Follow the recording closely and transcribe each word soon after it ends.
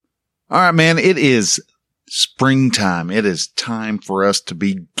All right, man, it is springtime. It is time for us to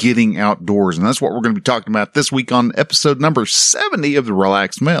be getting outdoors. And that's what we're going to be talking about this week on episode number 70 of the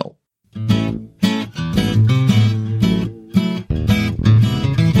Relaxed Male.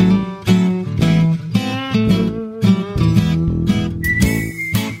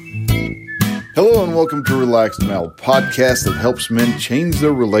 Hello and welcome to Relaxed Male, podcast that helps men change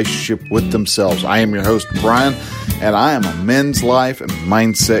their relationship with themselves. I am your host, Brian, and I am a men's life and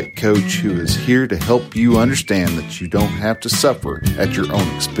mindset coach who is here to help you understand that you don't have to suffer at your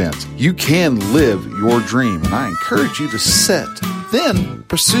own expense. You can live your dream, and I encourage you to set, then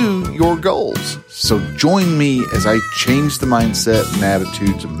pursue your goals. So join me as I change the mindset and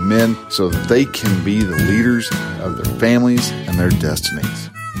attitudes of men so that they can be the leaders of their families and their destinies.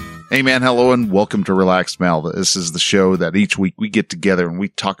 Hey man, hello and welcome to Relaxed Male. This is the show that each week we get together and we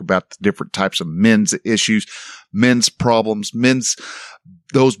talk about the different types of men's issues, men's problems,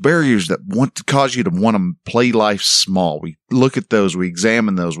 those barriers that want to cause you to want to play life small. We look at those, we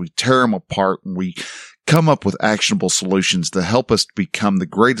examine those, we tear them apart, and we come up with actionable solutions to help us become the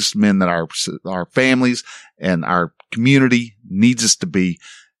greatest men that our families and our community needs us to be.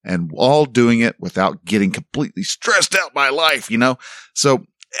 And all doing it without getting completely stressed out by life, So,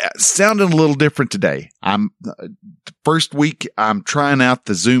 sounding a little different today. First week, I'm trying out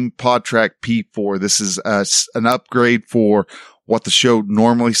the Zoom PodTrack P4. This is an upgrade for what the show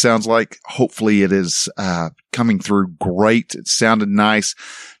normally sounds like. Hopefully it is coming through great. It sounded nice,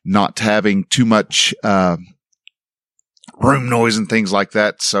 not having too much room noise and things like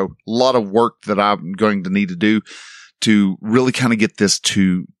that. So a lot of work that I'm going to need to do to really kind of get this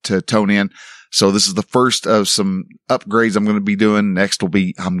to tone in. So this is the first of some upgrades I'm going to be doing. Next will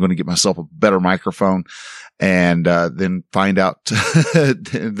be, I'm going to get myself a better microphone and, then find out,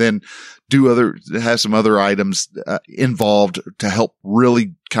 then have some other items, involved to help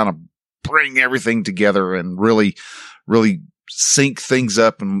really kind of bring everything together and really sync things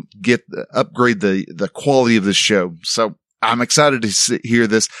up and upgrade the quality of this show. So I'm excited to hear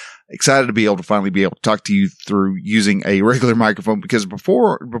this. Excited to be able to finally be able to talk to you through using a regular microphone, because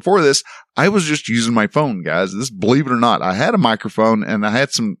before this, I was just using my phone, guys. Believe it or not, I had a microphone and I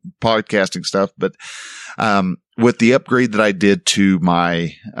had some podcasting stuff, but, with the upgrade that I did to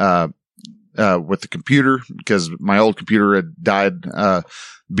my, with the computer, because my old computer had died,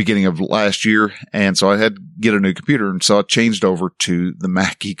 beginning of last year. And so I had to get a new computer. And so I changed over to the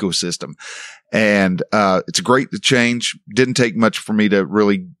Mac ecosystem. And, it's a great change. Didn't take much for me to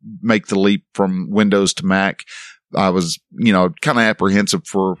really make the leap from Windows to Mac. I was, kind of apprehensive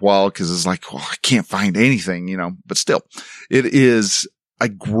for a while because it's like, well, I can't find anything, but still it is a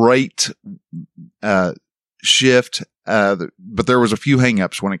great, shift. But there was a few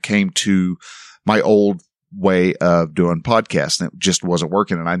hangups when it came to my old way of doing podcasts, and it just wasn't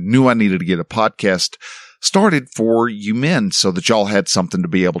working. And I knew I needed to get a podcast started for you men so that y'all had something to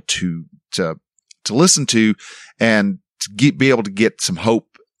be able to listen to and to be able to get some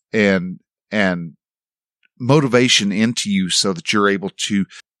hope and motivation into you so that you're able to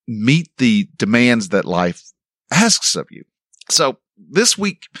meet the demands that life asks of you. So this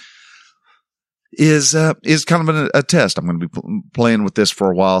week is kind of a test. I'm going to be playing with this for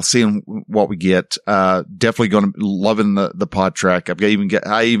a while, seeing what we get. Definitely going to loving the PodTrack.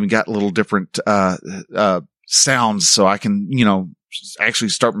 I even got little different, sounds so I can, actually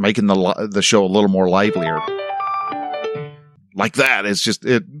start making the show a little more livelier. Like that. It's just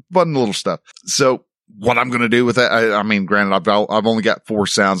fun little stuff. So what I'm going to do with that, I mean, granted, I've only got 4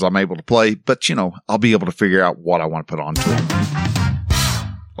 sounds I'm able to play, but I'll be able to figure out what I want to put onto it.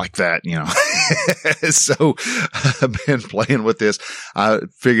 Like that, So I've been playing with this. I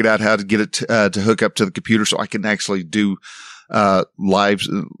figured out how to get it to hook up to the computer so I can actually do live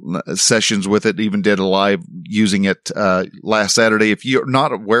sessions with it. Even did a live using it last Saturday. If you're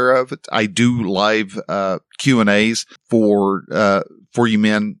not aware of it, I do live Q&As for you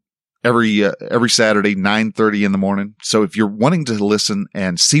men every Saturday, 9:30 in the morning. So if you're wanting to listen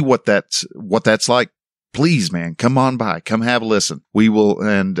and see what that's like, please, man, come on by, come have a listen. We will,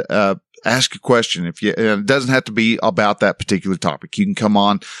 and, ask a question. And it doesn't have to be about that particular topic. You can come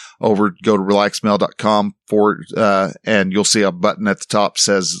on over, go to relaxedmale.com and you'll see a button at the top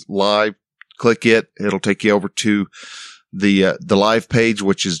says live. Click it. It'll take you over to the live page,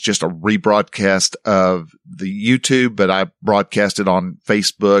 which is just a rebroadcast of the YouTube, but I broadcast it on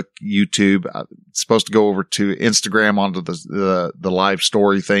Facebook, YouTube. It's supposed to go over to Instagram onto the live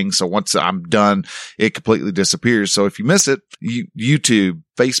story thing. So once I'm done, it completely disappears. So if you miss it, YouTube,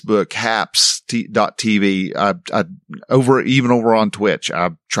 Facebook, haps.tv, over on Twitch,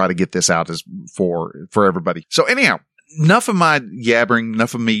 I try to get this out for everybody. So anyhow, enough of my yabbering,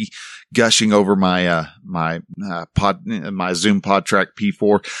 enough of me gushing over my my Zoom PodTrack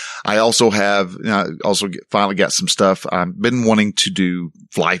P4. I also have finally got some stuff. I've been wanting to do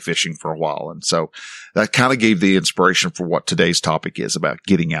fly fishing for a while, and so that kind of gave the inspiration for what today's topic is about: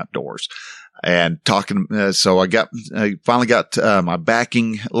 getting outdoors and talking. So I finally got my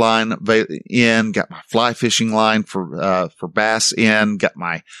backing line in, got my fly fishing line for bass in, got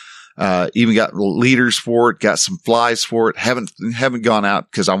my even got leaders for it, got some flies for it. Haven't gone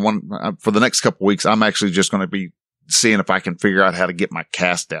out because for the next couple of weeks, I'm actually just going to be seeing if I can figure out how to get my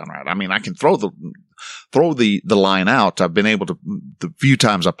cast down right. I mean, I can throw the line out. I've been able to, the few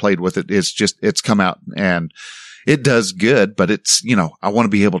times I played with it, it's come out and it does good, but it's, I want to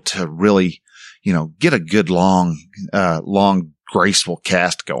be able to really, get a good long, graceful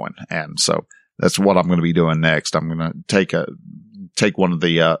cast going. And so that's what I'm going to be doing next. I'm going to take one of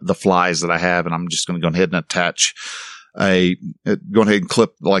the flies that I have, and I'm just going to go ahead and attach go ahead and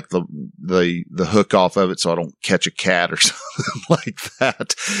clip like the hook off of it so I don't catch a cat or something like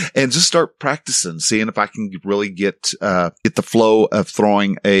that, and just start practicing, seeing if I can really get the flow of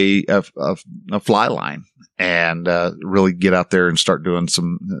throwing a fly line, and really get out there and start doing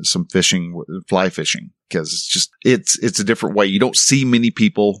some fishing, fly fishing, because it's a different way. You don't see many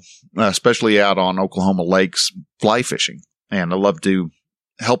people, especially out on Oklahoma lakes, fly fishing. And I love to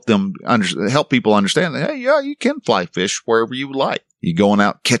help people understand that, hey, yeah, you can fly fish wherever you like. You going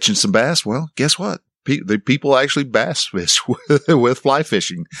out catching some bass? Well, guess what? The people actually bass fish with fly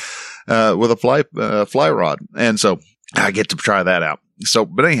fishing, with a fly rod. And so I get to try that out. So,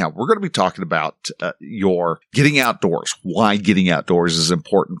 but anyhow, we're going to be talking about your getting outdoors, why getting outdoors is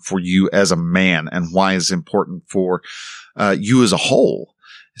important for you as a man, and why it's important for you as a whole.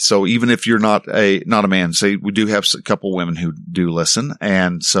 So even if you're not a man, say we do have a couple women who do listen.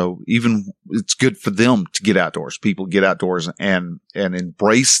 And so even it's good for them to get outdoors. People get outdoors and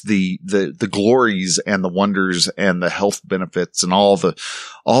embrace the glories and the wonders and the health benefits and all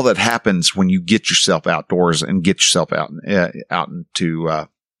that happens when you get yourself outdoors and get yourself out into,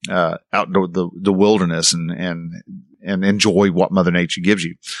 outdoor, the wilderness and enjoy what Mother Nature gives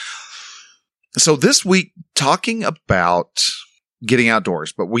you. So this week, talking about getting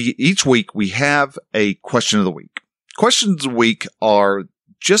outdoors, but each week we have a question of the week. Questions of the week are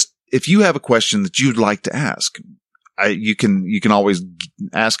just, if you have a question that you'd like to ask, you can always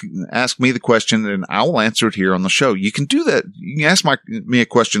ask me the question and I will answer it here on the show. You can do that. You can ask me a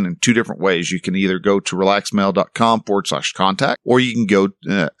question in two different ways. You can either go to relaxedmale.com/contact, or you can go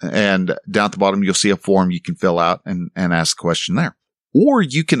and down at the bottom, you'll see a form you can fill out and ask a question there. Or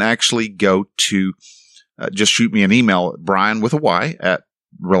you can actually go to just shoot me an email, Brian with a Y at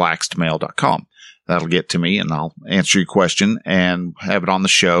relaxedmale.com. That'll get to me and I'll answer your question and have it on the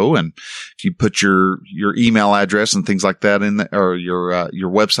show. And if you put your email address and things like that in or your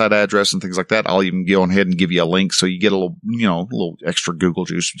website address and things like that, I'll even go ahead and give you a link so you get a little extra Google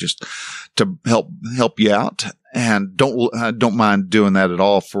juice just to help you out. And don't mind doing that at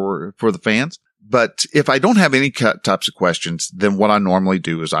all for the fans. But if I don't have any types of questions, then what I normally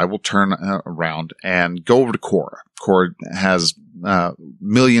do is I will turn around and go over to Quora. Quora has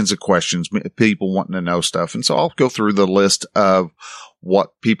millions of questions, people wanting to know stuff. And so I'll go through the list of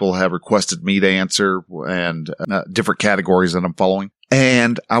what people have requested me to answer and different categories that I'm following.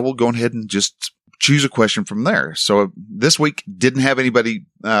 And I will go ahead and just choose a question from there. So this week didn't have anybody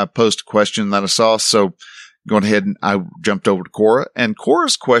post a question that I saw. So going ahead and I jumped over to Quora, and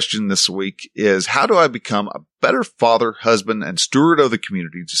Quora's question this week is, how do I become a better father, husband, and steward of the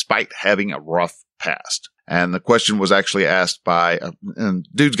community despite having a rough past? And the question was actually asked by, and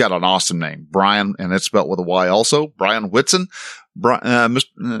dude's got an awesome name, Brian, and it's spelled with a Y also, Brian Whitson. Brian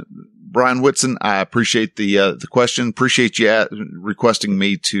Whitson, I appreciate the question. Appreciate you requesting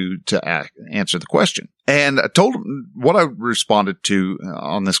me to answer the question. And I told him what I responded to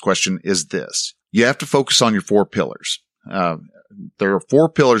on this question is this. You have to focus on your 4 pillars. There are 4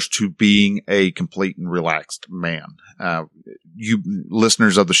 pillars to being a complete and relaxed man. You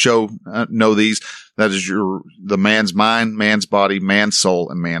listeners of the show know these. That is the man's mind, man's body, man's soul,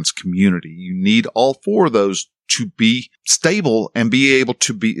 and man's community. You need all 4 of those to be stable and be able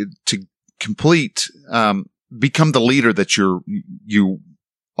to become the leader that you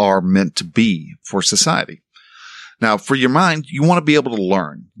are meant to be for society. Now, for your mind, you want to be able to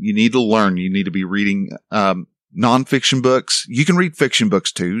learn. You need to learn. You need to be reading nonfiction books. You can read fiction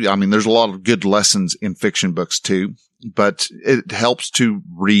books too. I mean, there's a lot of good lessons in fiction books too, but it helps to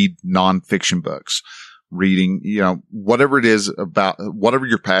read nonfiction books. Reading, whatever it is about, whatever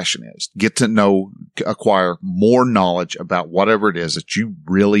your passion is, get to know, acquire more knowledge about whatever it is that you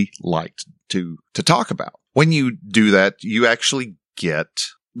really like to talk about. when you do that, you actually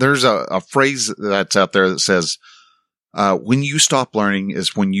there's a phrase that's out there that says, when you stop learning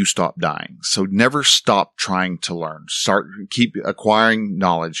is when you stop dying. So never stop trying to learn. Keep acquiring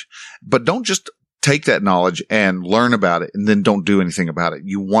knowledge, but don't just take that knowledge and learn about it and then don't do anything about it.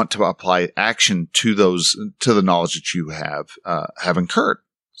 You want to apply action to the knowledge that you have incurred.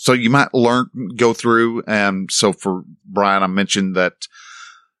 So you might go through. And so for Brian, I mentioned that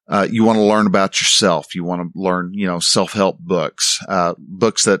you want to learn about yourself. You want to learn, self-help books,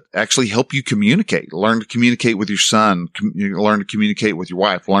 books that actually help you communicate. Learn to communicate with your son. Learn to communicate with your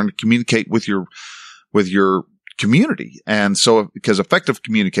wife. Learn to communicate with your community. And so, because effective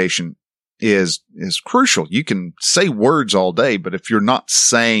communication is crucial. You can say words all day, but if you're not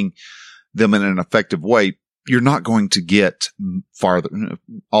saying them in an effective way, you're not going to get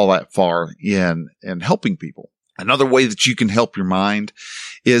all that far in helping people. Another way that you can help your mind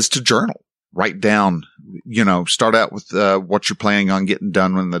is to journal. Write down, start out with what you're planning on getting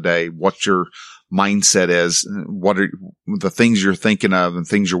done in the day, what your mindset is, what are the things you're thinking of and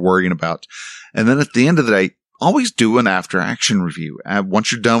things you're worrying about. And then at the end of the day, always do an after action review.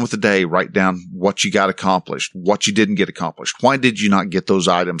 Once you're done with the day, write down what you got accomplished, what you didn't get accomplished. Why did you not get those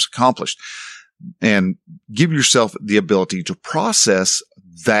items accomplished? And give yourself the ability to process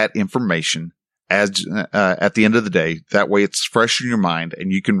that information as at the end of the day. That way it's fresh in your mind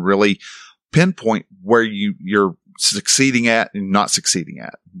and you can really pinpoint where you're succeeding at and not succeeding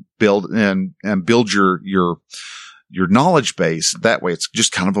at. Build your knowledge base. That way it's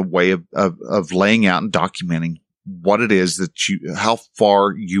just kind of a way of laying out and documenting what it is that how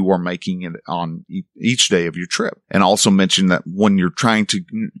far you are making it on each day of your trip. And also mention that when you're trying to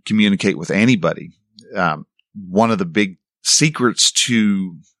communicate with anybody, one of the big secrets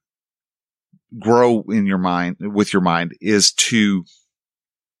to grow in your mind, with your mind, is to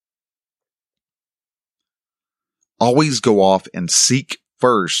always go off and seek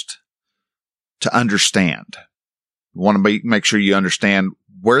first to understand. You want to make sure you understand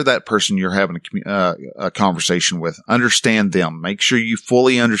where that person you're having a conversation with, understand them. Make sure you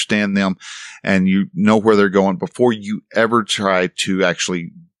fully understand them and you know where they're going before you ever try to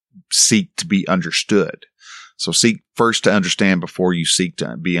actually seek to be understood. So seek first to understand before you seek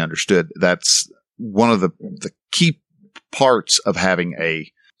to be understood. That's one of the key parts of having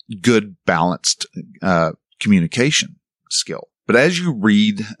a good, balanced communication skill. But as you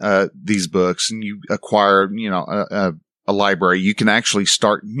read these books and you acquire, a library, you can actually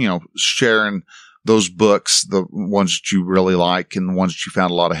start, sharing those books, the ones that you really like and the ones that you found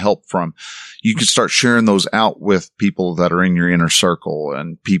a lot of help from. You can start sharing those out with people that are in your inner circle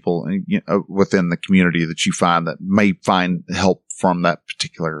and people within the community that you find that may find help from that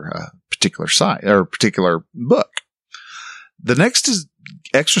particular site or particular book. The next is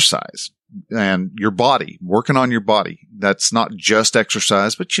exercise. And your body, working on your body. That's not just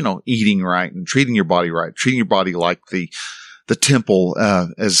exercise, but, eating right and treating your body right, treating your body like the temple,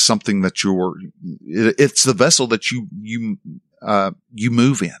 as something that it's the vessel that you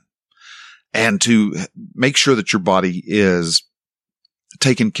move in, and to make sure that your body is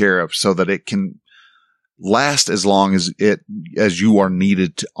taken care of so that it can last as long as you are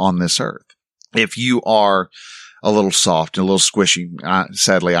needed on this earth. If you are a little soft and a little squishy,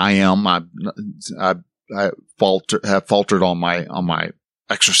 sadly, I am. I have faltered on my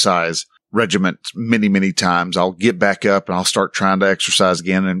exercise regiment many, many times. I'll get back up and I'll start trying to exercise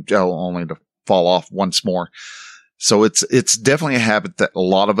again and only to fall off once more. So it's definitely a habit that a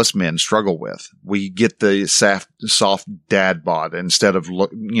lot of us men struggle with. We get the soft dad bod instead of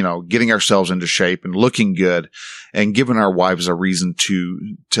getting ourselves into shape and looking good and giving our wives a reason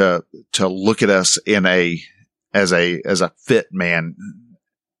to look at us as a fit man,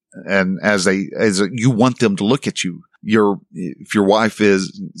 and as you want them to look at you. If your wife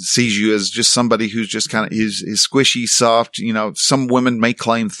sees you as just somebody who's just kind of is squishy, soft, some women may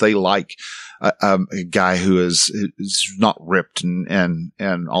claim that they like a guy who is not ripped and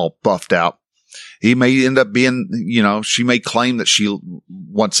all buffed out. He may end up being, she may claim that she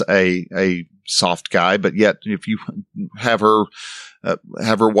wants a soft guy, but yet if you have her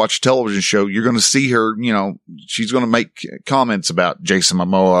watch a television show, you're going to see her, she's going to make comments about Jason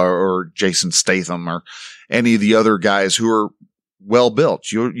Momoa or Jason Statham or any of the other guys who are well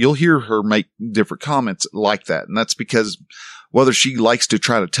built. You'll hear her make different comments like that. And that's because whether she likes to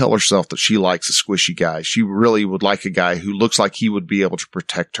try to tell herself that she likes a squishy guy, she really would like a guy who looks like he would be able to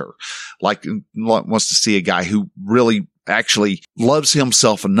protect her, wants to see a guy who really actually loves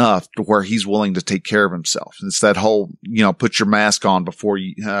himself enough to where he's willing to take care of himself. It's that whole, put your mask on before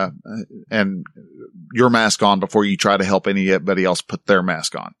you, and your mask on before you try to help anybody else put their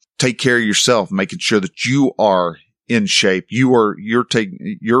mask on. Take care of yourself, making sure that you are in shape. You're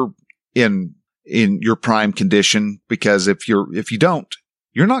in your prime condition, because if you don't,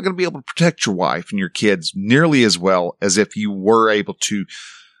 you're not going to be able to protect your wife and your kids nearly as well as if you were able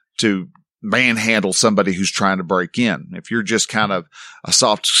to manhandle somebody who's trying to break in. If you're just kind of a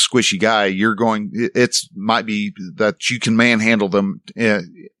soft, squishy guy, might be that you can manhandle them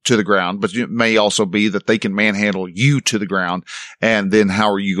to the ground, but it may also be that they can manhandle you to the ground. And then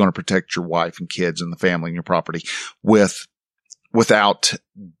how are you going to protect your wife and kids and the family and your property without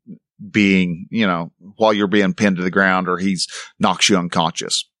being, while you're being pinned to the ground or he's knocks you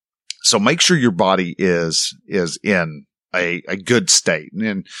unconscious. So make sure your body is in a good state,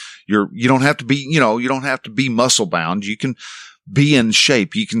 and you don't have to be muscle bound. You can be in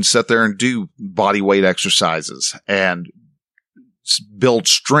shape. You can sit there and do body weight exercises and build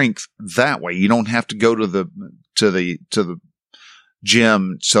strength that way. You don't have to go to the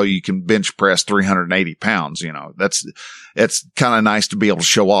gym so you can bench press 380 pounds. It's kind of nice to be able to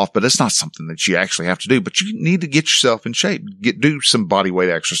show off, but it's not something that you actually have to do. But you need to get yourself in shape, do some body weight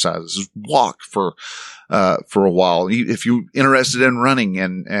exercises, walk for a while. If you're interested in running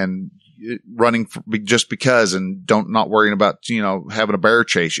and running just because, and not worrying about, having a bear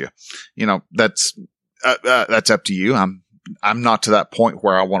chase you, that's up to you. I'm not to that point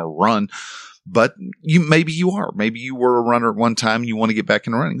where I want to run. But maybe you are. Maybe you were a runner at one time and you want to get back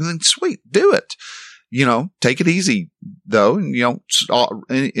into running. Then sweet, do it. Take it easy though, and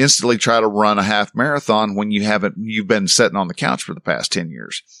instantly try to run a half marathon when you've been sitting on the couch for the past 10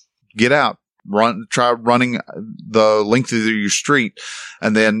 years. Get out, try running the length of your street,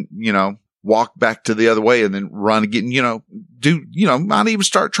 and then, walk back to the other way and then run again, might even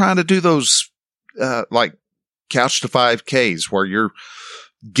start trying to do those, like couch to 5Ks where you're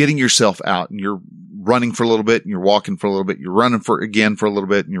getting yourself out and you're running for a little bit and you're walking for a little bit. You're running for a little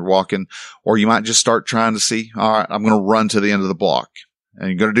bit and you're walking, or you might just start trying to see, all right, I'm going to run to the end of the block, and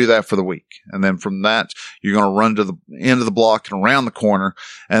you're going to do that for the week. And then from that, you're going to run to the end of the block and around the corner.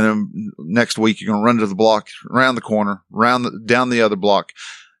 And then next week, you're going to run to the block, around the corner, down the other block.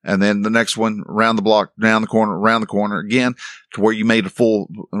 And then the next one, around the block, down the corner, around the corner again, to where you made a full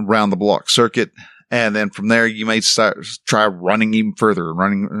round the block circuit. And then from there, you may try running even further,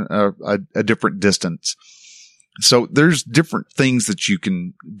 running a different distance. So there's different things that you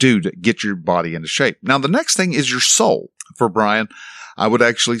can do to get your body into shape. Now, the next thing is your soul. For Brian, I would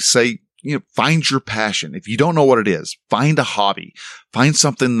actually say, find your passion. If you don't know what it is, find a hobby. Find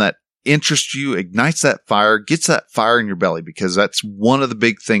something that interests you, ignites that fire, gets that fire in your belly, because that's one of the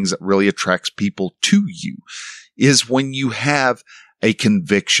big things that really attracts people to you, is when you have a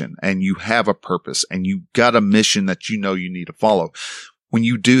conviction and you have a purpose and you got a mission that you need to follow. When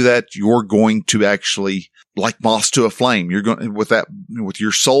you do that, you're going to actually, like moths to a flame, you're going with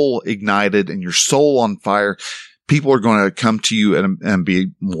your soul ignited and your soul on fire. People are going to come to you and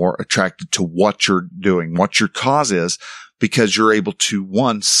be more attracted to what you're doing, what your cause is, because you're able to,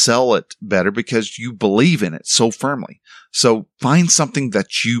 one, sell it better because you believe in it so firmly. So find something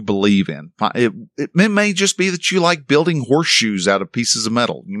that you believe in. It may just be that you like building horseshoes out of pieces of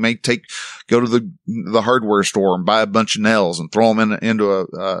metal. You may go to the hardware store and buy a bunch of nails and throw them into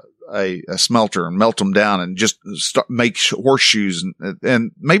a smelter and melt them down and just make horseshoes.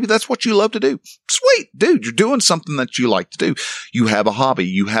 And maybe that's what you love to do. Sweet, dude, you're doing something that you like to do. You have a hobby.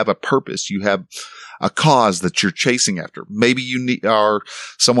 You have a purpose. You have a cause that you're chasing after. Maybe you are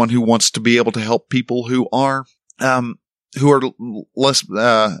someone who wants to be able to help people who are less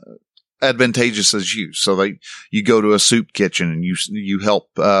advantageous as you. So you go to a soup kitchen and you help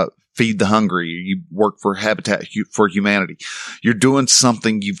feed the hungry. You work for Habitat for Humanity. You're doing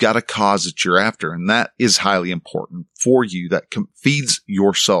something. You've got a cause that you're after, and that is highly important for you. That feeds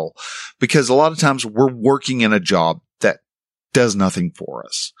your soul, because a lot of times we're working in a job that does nothing for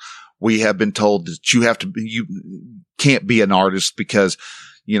us. We have been told that you can't be an artist because,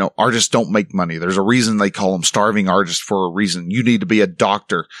 artists don't make money. There's a reason they call them starving artists, for a reason. You need to be a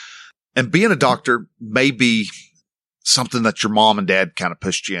doctor, and being a doctor may be something that your mom and dad kind of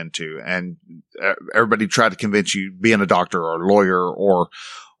pushed you into, and everybody tried to convince you being a doctor or a lawyer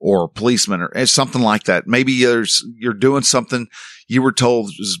or policeman or something like that. Maybe you're doing something you were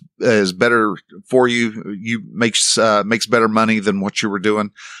told is better for you. Makes better money than what you were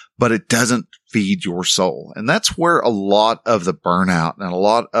doing, but it doesn't feed your soul. And that's where a lot of the burnout and a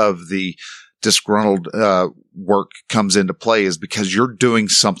lot of the disgruntled work comes into play, is because you're doing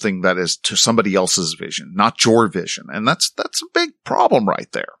something that is to somebody else's vision, not your vision. And that's a big problem right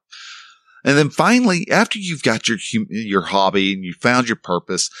there. And then finally, after you've got your hobby and you found your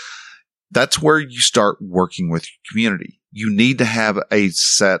purpose, that's where you start working with your community. You need to have a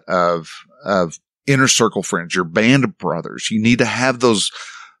set of inner circle friends, your band of brothers. You need to have those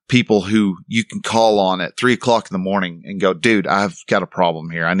people who you can call on at 3:00 in the morning and go, dude, I've got a problem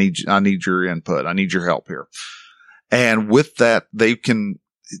here. I need your input. I need your help here. And with that,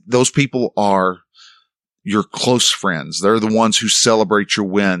 those people are your close friends. They're the ones who celebrate your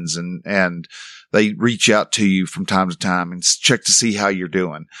wins and they reach out to you from time to time and check to see how you're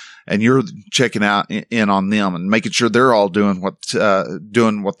doing. And you're checking in on them and making sure they're all doing what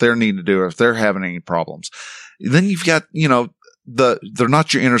they need to do if they're having any problems. Then you've got, they're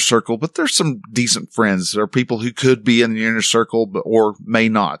not your inner circle, but there's some decent friends. There are people who could be in the inner circle, or may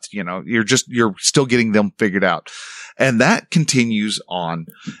not. You're still getting them figured out. And that continues on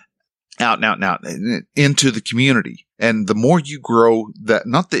out into the community. And the more you grow that,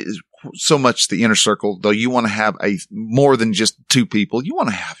 not so much the inner circle, though you want to have more than just 2 people. You want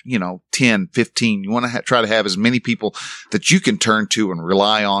to have, 10, 15. You want to try to have as many people that you can turn to and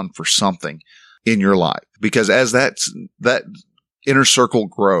rely on for something in your life. Because as that inner circle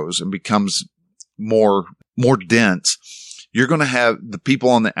grows and becomes more dense, you're going to have the people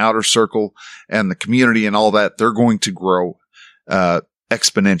on the outer circle and the community and all that. They're going to grow,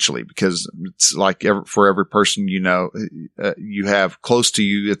 exponentially, because it's like for every person you have close to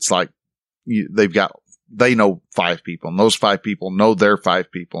you, it's like they know 5 people, and those 5 people know their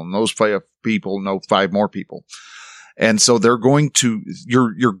 5 people, and those 5 people know 5 more people. And so they're going to,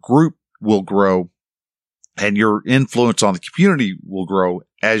 your group will grow and your influence on the community will grow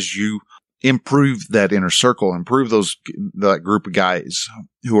as you improve that inner circle, improve that group of guys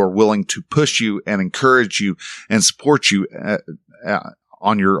who are willing to push you and encourage you and support you,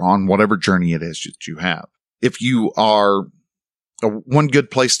 on whatever journey it is that you have. If you are one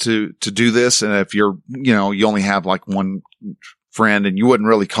good place to do this, and if you're, you only have like one friend and you wouldn't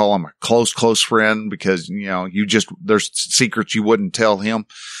really call him a close friend because, there's secrets you wouldn't tell him,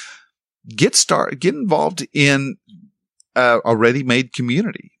 get involved in a ready-made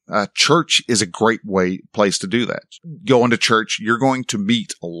community. Church is a great place to do that. Going to church, you're going to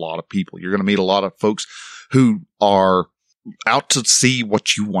meet a lot of people. You're going to meet a lot of folks who are out to see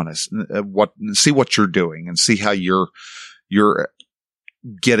what you want to, see what you're doing and see how you're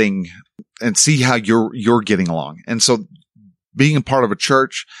getting, and see how you're getting along. And so being a part of a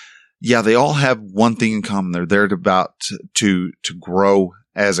church, yeah, they all have one thing in common. They're there to grow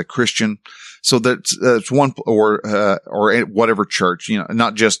as a Christian. So that's one, or whatever church,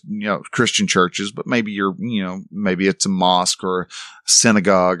 not just, Christian churches, but maybe maybe it's a mosque or a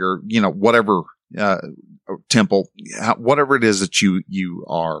synagogue or, whatever, temple, whatever it is that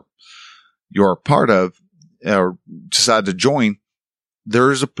you're a part of or decide to join.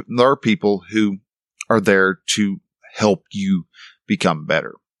 There are people who are there to help you become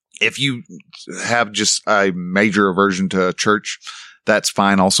better. If you have just a major aversion to a church, that's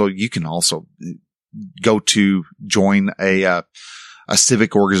fine. Also, you can also go to join a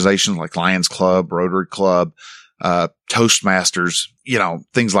civic organization like Lions Club, Rotary Club, Toastmasters,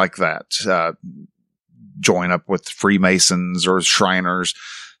 things like that. Join up with Freemasons or Shriners.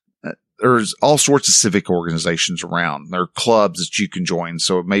 There's all sorts of civic organizations around. There are clubs that you can join.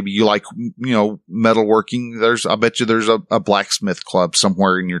 So maybe you like, metalworking. I bet you there's a blacksmith club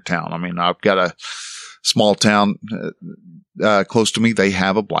somewhere in your town. I mean, I've got a small town, close to me. They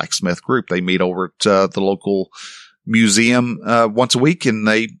have a blacksmith group. They meet over at, the local museum, once a week, and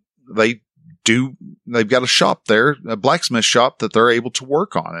they've got a shop there, a blacksmith shop that they're able to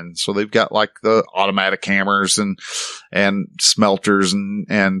work on. And so they've got like the automatic hammers and smelters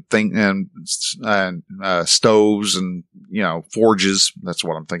and stoves and, forges. That's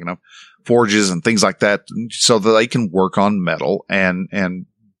what I'm thinking of. Forges and things like that, so that they can work on metal and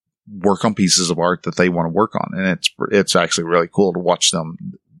work on pieces of art that they want to work on. And it's actually really cool to watch them,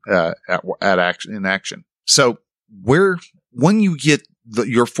 in action. So when you get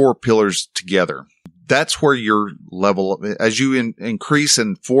your 4 pillars together, that's where your level, as you increase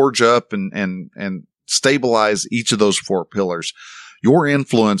and forge up and stabilize each of those 4 pillars, your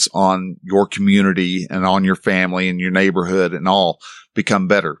influence on your community and on your family and your neighborhood and all become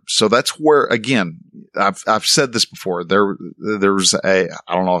better. So that's where, again, I've said this before. There's I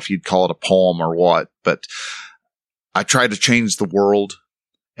don't know if you'd call it a poem or what, but I tried to change the world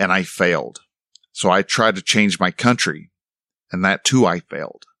and I failed. So I tried to change my country, and that too I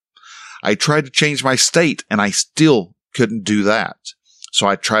failed. I tried to change my state and I still couldn't do that. So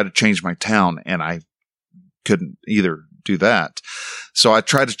I tried to change my town and I couldn't either do that. So I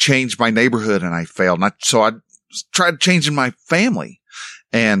tried to change my neighborhood and I failed. So I tried changing my family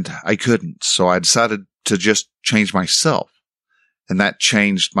and I couldn't. So I decided to just change myself. And that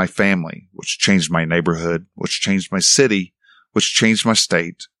changed my family, which changed my neighborhood, which changed my city, which changed my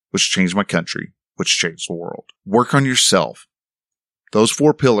state, which changed my country, which changed the world. Work on yourself. Those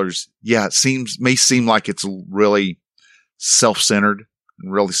 4 pillars, yeah, may seem like it's really self-centered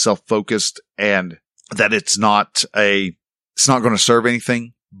and really self-focused, and that it's not going to serve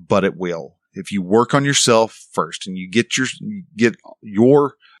anything, but it will. If you work on yourself first and you get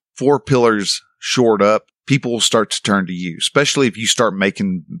your 4 pillars shored up, people will start to turn to you, especially if you start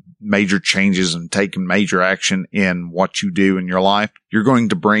making major changes and taking major action in what you do in your life. You're going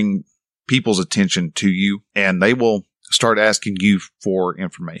to bring people's attention to you, and they will start asking you for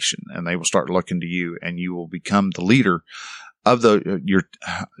information, and they will start looking to you, and you will become the leader of your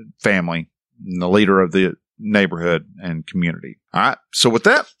family and the leader of the neighborhood and community. All right. So with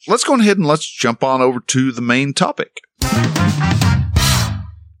that, let's go ahead and let's jump on over to the main topic.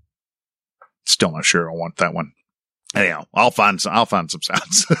 Still not sure I want that one. Anyhow, I'll find some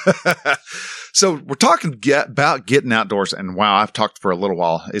sounds. So we're talking about getting outdoors, and wow, I've talked for a little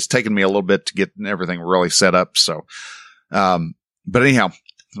while. It's taken me a little bit to get everything really set up. So, but anyhow,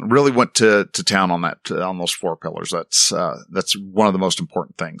 really went to town on on those 4 pillars. That's one of the most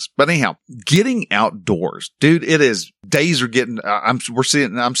important things. But anyhow, getting outdoors, dude, it is, days are getting, I'm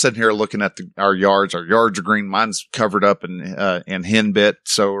sitting here looking at our yards. Our yards are green. Mine's covered up in henbit.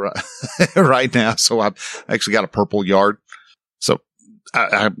 So, right now, so I've actually got a purple yard. So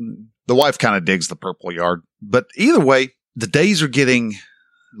the wife kind of digs the purple yard, but either way, the days are getting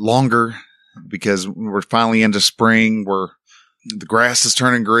longer because we're finally into spring. The grass is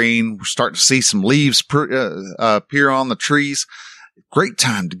turning green. We're starting to see some leaves appear on the trees. Great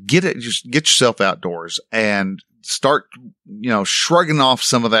time to just get yourself outdoors and start, shrugging off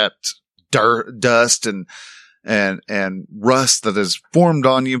some of that dust and rust that has formed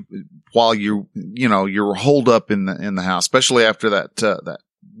on you while you're holed up in the house, especially after that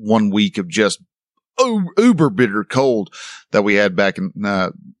 1 week of just uber bitter cold that we had back in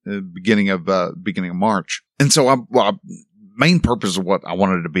beginning of March. And so main purpose of what I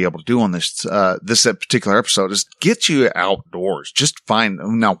wanted to be able to do on this particular episode is get you outdoors. Just find,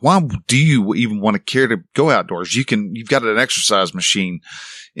 now, why do you even want to care to go outdoors? You've got an exercise machine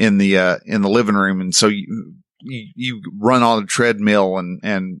in the living room. And so you run on a treadmill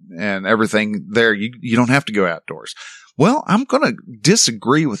and everything there. You don't have to go outdoors. Well, I'm going to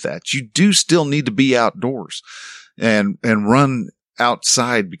disagree with that. You do still need to be outdoors and run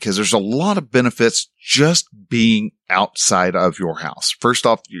outside, because there's a lot of benefits just being outside of your house. First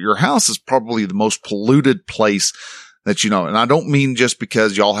off, your house is probably the most polluted place that you know. And I don't mean just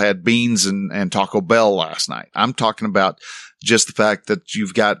because y'all had beans and Taco Bell last night. I'm talking about just the fact that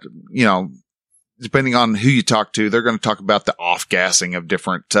you've got, depending on who you talk to, they're going to talk about the off-gassing of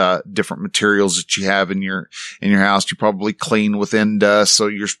different materials that you have in your house. You probably clean within dust, so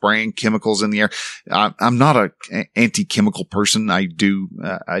you're spraying chemicals in the air. I'm not a anti-chemical person.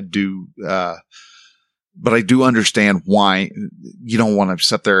 But I do understand why you don't want to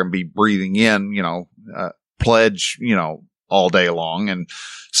sit there and be breathing in, pledge, all day long and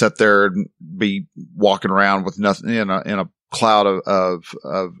sit there and be walking around with nothing in a cloud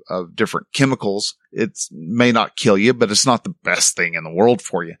of different chemicals. It may not kill you, but it's not the best thing in the world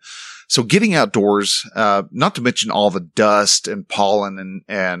for you. So getting outdoors, not to mention all the dust and pollen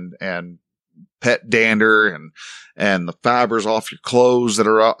and pet dander and the fibers off your clothes that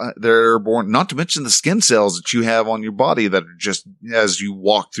are airborne, not to mention the skin cells that you have on your body that are just, as you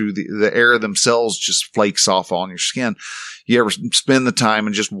walk through the air themselves, just flakes off on your skin. You ever spend the time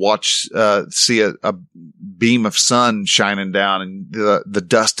and just see a beam of sun shining down, and the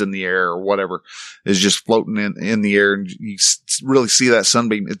dust in the air or whatever is just floating in the air, and you really see that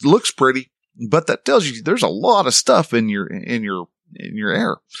sunbeam. It looks pretty, but that tells you there's a lot of stuff in your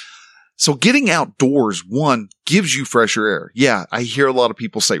air. So getting outdoors, one, gives you fresher air. Yeah, I hear a lot of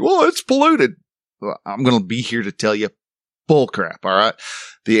people say, well, it's polluted. Well, I'm going to be here to tell you, bull crap, all right?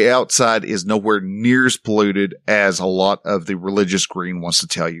 The outside is nowhere near as polluted as a lot of the religious green wants to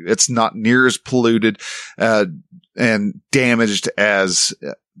tell you. It's not near as polluted and damaged as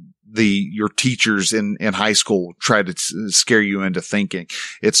your teachers in high school try to scare you into thinking.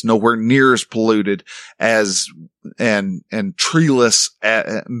 It's nowhere near as polluted as and treeless,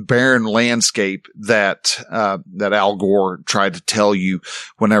 barren landscape that Al Gore tried to tell you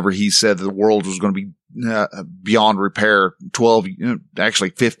whenever he said that the world was going to be beyond repair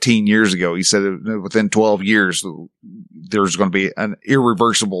 15 years ago. He said within 12 years, there's going to be an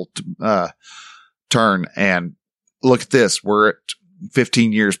irreversible turn. And look at this. We're at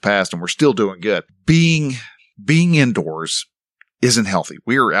 15 years past and we're still doing good. Being indoors isn't healthy.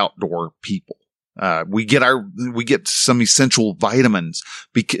 We are outdoor people. We get some essential vitamins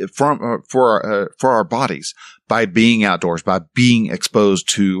for our bodies by being outdoors, by being exposed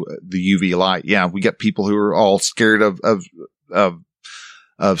to the UV light. Yeah, we got people who are all scared of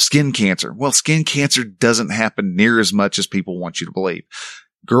skin cancer. Well, skin cancer doesn't happen near as much as people want you to believe.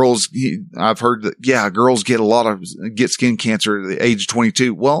 Girls, I've heard that, yeah, girls get skin cancer at the age of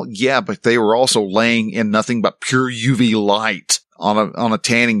 22. Well, yeah, but they were also laying in nothing but pure UV light on a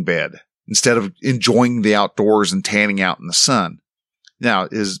tanning bed instead of enjoying the outdoors and tanning out in the sun. Now,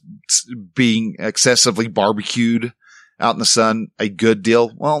 is being excessively barbecued out in the sun a good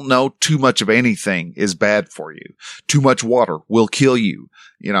deal? Well, no, too much of anything is bad for you. Too much water will kill you.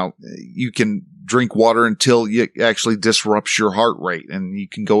 You know, you can drink water until it actually disrupts your heart rate and you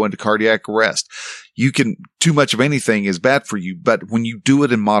can go into cardiac arrest. Too much of anything is bad for you, but when you do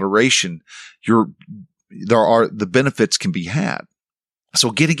it in moderation, the benefits can be had. So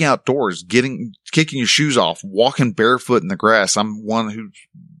getting outdoors, kicking your shoes off, walking barefoot in the grass. I'm one who's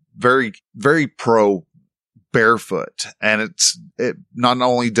very, very pro barefoot. And it not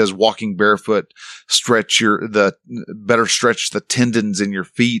only does walking barefoot better stretch the tendons in your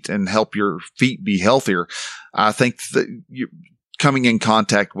feet and help your feet be healthier. I think that coming in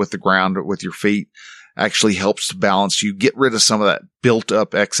contact with the ground with your feet actually helps to balance you, get rid of some of that built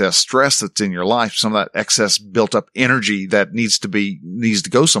up excess stress that's in your life, some of that excess built up energy that needs to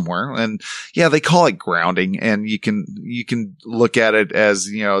go somewhere. And yeah, they call it grounding, and you can look at it as,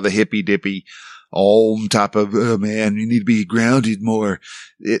 you know, the hippy dippy type of, oh man, you need to be grounded more.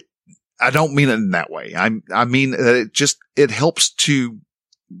 I don't mean it in that way. I mean that it helps to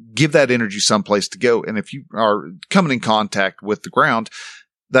give that energy someplace to go. And if you are coming in contact with the ground,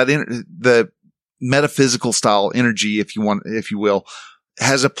 the metaphysical style energy, if you will,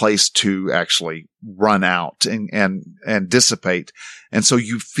 has a place to actually run out and dissipate. And so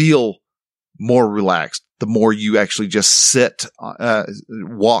you feel more relaxed the more you actually just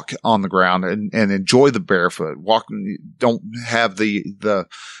walk on the ground and enjoy the barefoot walk. Don't have the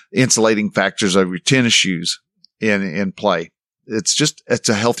insulating factors of your tennis shoes in play. It's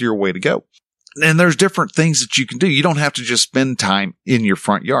a healthier way to go. And there's different things that you can do. You don't have to just spend time in your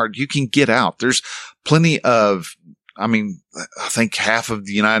front yard. You can get out. There's plenty of, I think half of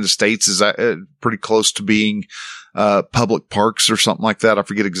the United States is pretty close to being public parks or something like that. I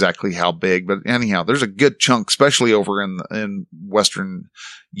forget exactly how big, but anyhow, there's a good chunk, especially over in Western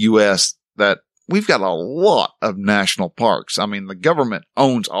US, that we've got a lot of national parks. I mean, the government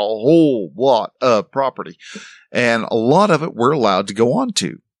owns a whole lot of property, and a lot of it we're allowed to go on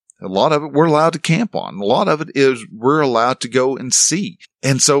to. A lot of it we're allowed to camp on. A lot of it is we're allowed to go and see.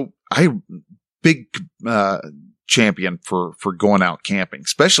 And so big champion for going out camping,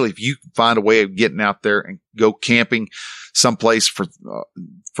 especially if you find a way of getting out there and go camping someplace for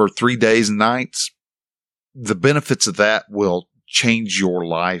 3 days and nights. The benefits of that will change your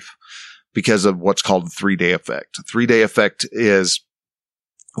life because of what's called the 3-day effect. The 3-day effect is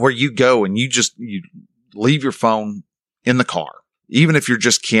where you go and you leave your phone in the car. Even if you're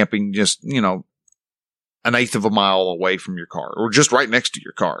just camping, just, an eighth of a mile away from your car or just right next to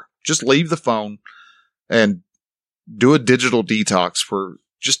your car, just leave the phone and do a digital detox for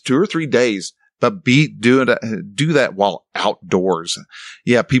just 2 or 3 days, but do that while outdoors.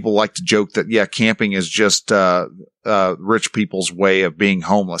 Yeah. People like to joke that, yeah, camping is just, rich people's way of being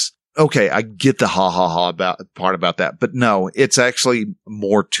homeless. Okay. I get the part about that, but no, it's actually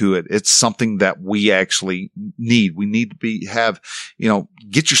more to it. It's something that we actually need. We need to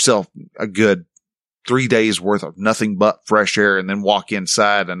get yourself a good 3 days worth of nothing but fresh air and then walk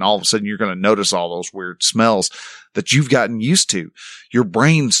inside, and all of a sudden you're going to notice all those weird smells that you've gotten used to. Your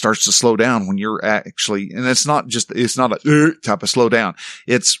brain starts to slow down when you're actually, and it's not a type of slow down.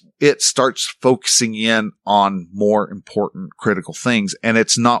 It starts focusing in on more important critical things. And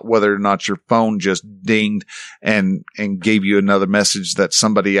it's not whether or not your phone just dinged and gave you another message that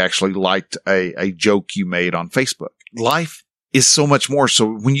somebody actually liked a joke you made on Facebook. Life is so much more. So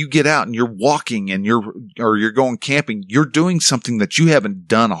when you get out and you're walking and you're going camping, you're doing something that you haven't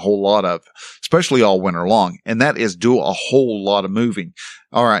done a whole lot of, especially all winter long. And that is do a whole lot of moving.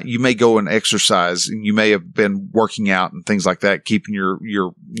 All right. You may go and exercise, and you may have been working out and things like that, keeping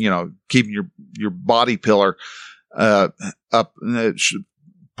your body pillar, up,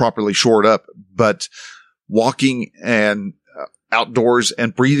 properly shored up, but walking and outdoors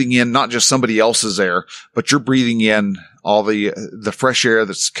and breathing in not just somebody else's air, but you're breathing in all the fresh air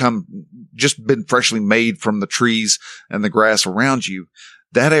that's just been freshly made from the trees and the grass around you.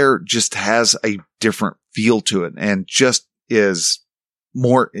 That air just has a different feel to it and just is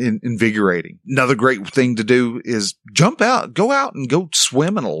more invigorating. Another great thing to do is jump out, go out and go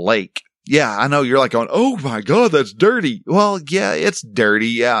swim in a lake. Yeah, I know you're like going, oh my God, that's dirty. Well, yeah, it's dirty.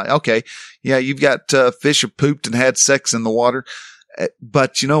 Yeah. Okay. Yeah. You've got fish have pooped and had sex in the water.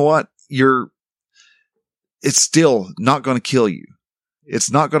 But you know what? It's still not going to kill you.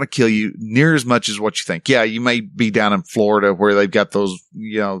 It's not going to kill you near as much as what you think. Yeah. You may be down in Florida where they've got those,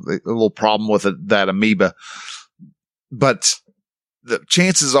 a little problem with that amoeba, but the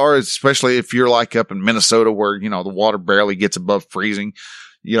chances are, especially if you're like up in Minnesota where, the water barely gets above freezing,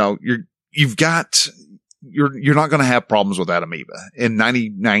 you're not going to have problems with that amoeba. In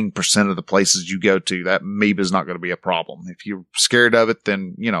 99% of the places you go to, that amoeba is not going to be a problem. If you're scared of it,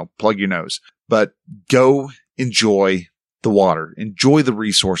 then, plug your nose, but go enjoy the water, enjoy the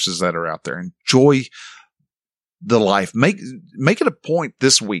resources that are out there, enjoy the life. Make it a point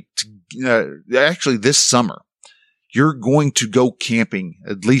this week to, actually this summer, you're going to go camping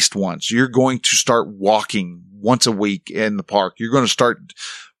at least once. You're going to start walking once a week in the park. You're going to start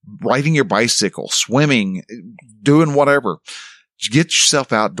riding your bicycle, swimming, doing whatever. Get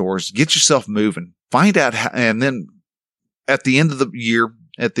yourself outdoors, get yourself moving, find out how, and then at the end of the year,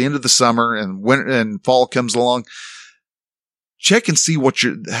 at the end of the summer and winter and fall comes along, check and see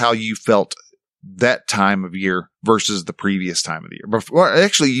how you felt that time of year versus the previous time of the year.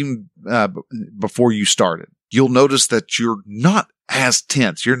 Even before you started. You'll notice that you're not as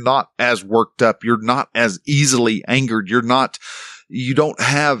tense. You're not as worked up. You're not as easily angered. You're not going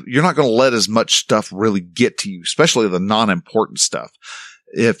to let as much stuff really get to you, especially the non-important stuff.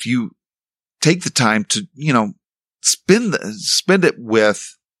 If you take the time to, spend it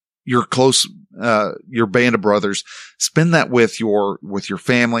with your close, your band of brothers, spend that with your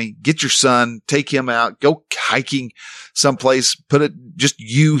family, get your son, take him out, go hiking someplace, put it just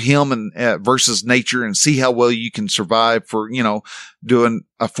you, him and versus nature and see how well you can survive for, doing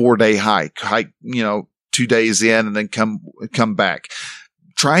a 4-day hike, 2 days in and then come back.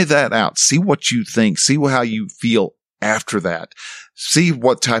 Try that out. See what you think. See how you feel after that. See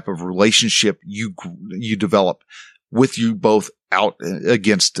what type of relationship you develop with you both out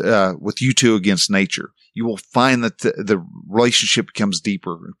against, with you two against nature. You will find that the relationship becomes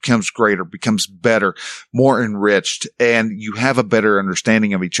deeper, becomes greater, becomes better, more enriched, and you have a better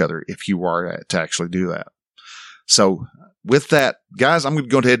understanding of each other if you are to actually do that. So with that, guys, I'm going to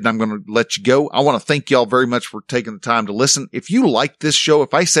go ahead and I'm going to let you go. I want to thank y'all very much for taking the time to listen. If you like this show,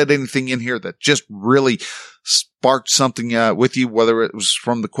 if I said anything in here that just really sparked something with you, whether it was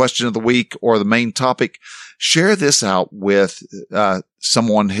from the question of the week or the main topic, share this out with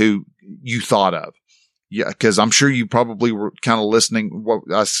someone who you thought of. Yeah, because I'm sure you probably were kind of listening, what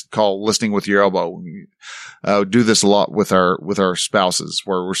I call listening with your elbow. Do this a lot with our spouses,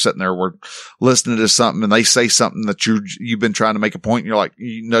 where we're sitting there, we're listening to something, and they say something that you've been trying to make a point, and you're like,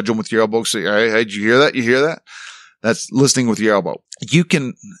 you nudge them with your elbow, say, hey, did you hear that? You hear that? That's listening with your elbow. You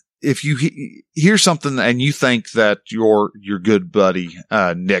can, if you hear something and you think that your good buddy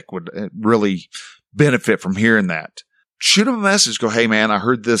Nick would really benefit from hearing that, shoot him a message. Go, hey man, I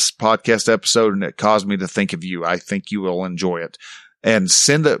heard this podcast episode and it caused me to think of you. I think you will enjoy it. And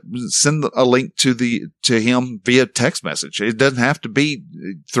send a link to him via text message. It doesn't have to be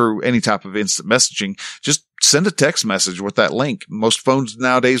through any type of instant messaging. Just send a text message with that link. Most phones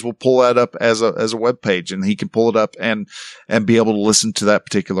nowadays will pull that up as a web page, and he can pull it up and be able to listen to that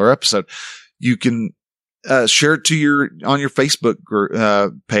particular episode. You can share it on your Facebook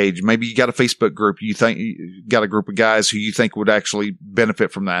page. Maybe you got a Facebook group. You think you got a group of guys who you think would actually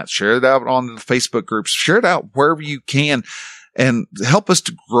benefit from that. Share it out on the Facebook groups. Share it out wherever you can and help us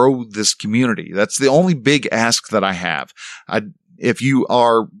to grow this community. That's the only big ask that I have. If you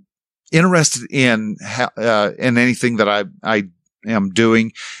are interested in anything that I am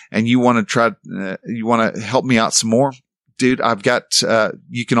doing and you want to help me out some more, dude, I've got,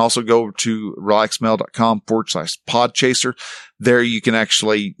 you can also go to relaxmail.com/podchaser. There you can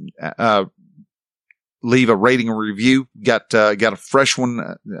actually, leave a rating and review. Got a fresh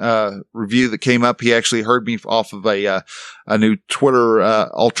one, review that came up. He actually heard me off of a new Twitter,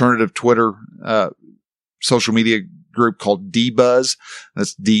 alternative Twitter, social media group called D-Buzz.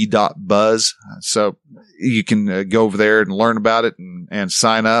 That's D.Buzz. So you can go over there and learn about it and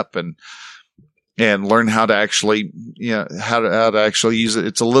sign up and learn how to actually, how to actually use it.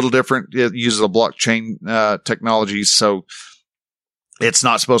 It's a little different. It uses a blockchain, technology. So it's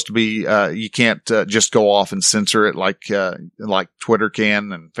not supposed to be, you can't just go off and censor it like Twitter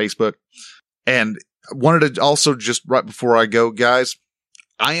can and Facebook. And I wanted to also, just right before I go, guys,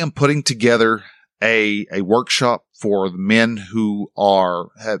 I am putting together a workshop for the men who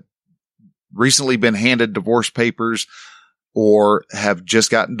have recently been handed divorce papers or have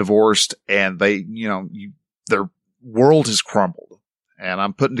just gotten divorced and their world has crumbled and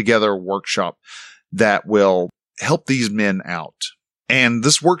I'm putting together a workshop that will help these men out. And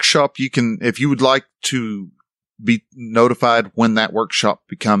this workshop, you can, if you would like to be notified when that workshop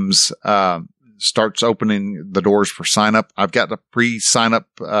becomes, starts opening the doors for sign up, I've got a pre-sign up,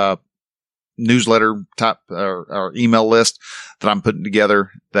 newsletter type or email list that I'm putting together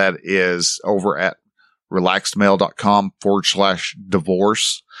that is over at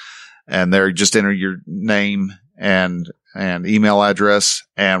relaxedmail.com/divorce. And there, just enter your name and email address.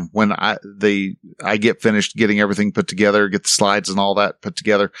 And when I get finished getting everything put together, get the slides and all that put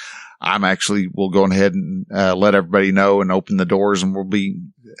together, we'll go ahead and let everybody know and open the doors, and we'll be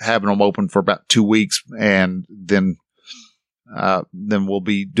having them open for about 2 weeks. And then we'll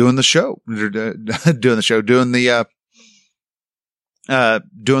be doing the show, doing the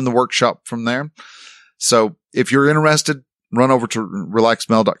workshop from there. So if you're interested, run over to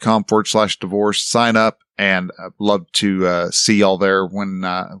relaxedmail.com/divorce, sign up, and I'd love to see y'all there when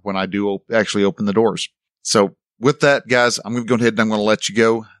I do actually open the doors. So with that, guys, I'm going to go ahead and I'm going to let you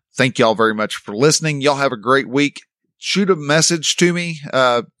go. Thank y'all very much for listening. Y'all have a great week. Shoot a message to me.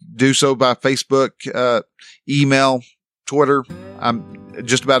 Do so by Facebook, email, Twitter. I'm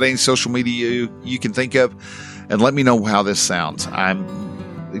just about any social media you can think of, and let me know how this sounds. I'm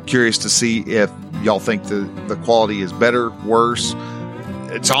curious to see if y'all think the quality is better, worse.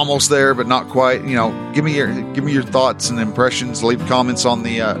 It's almost there, but not quite. Give me your thoughts and impressions. Leave comments on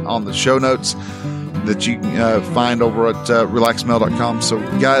the show notes that you find over at relaxedmail.com. So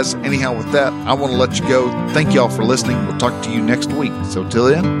guys, anyhow, with that, I want to let you go. Thank y'all for listening. We'll talk to you next week. So till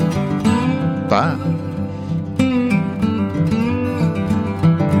then, bye.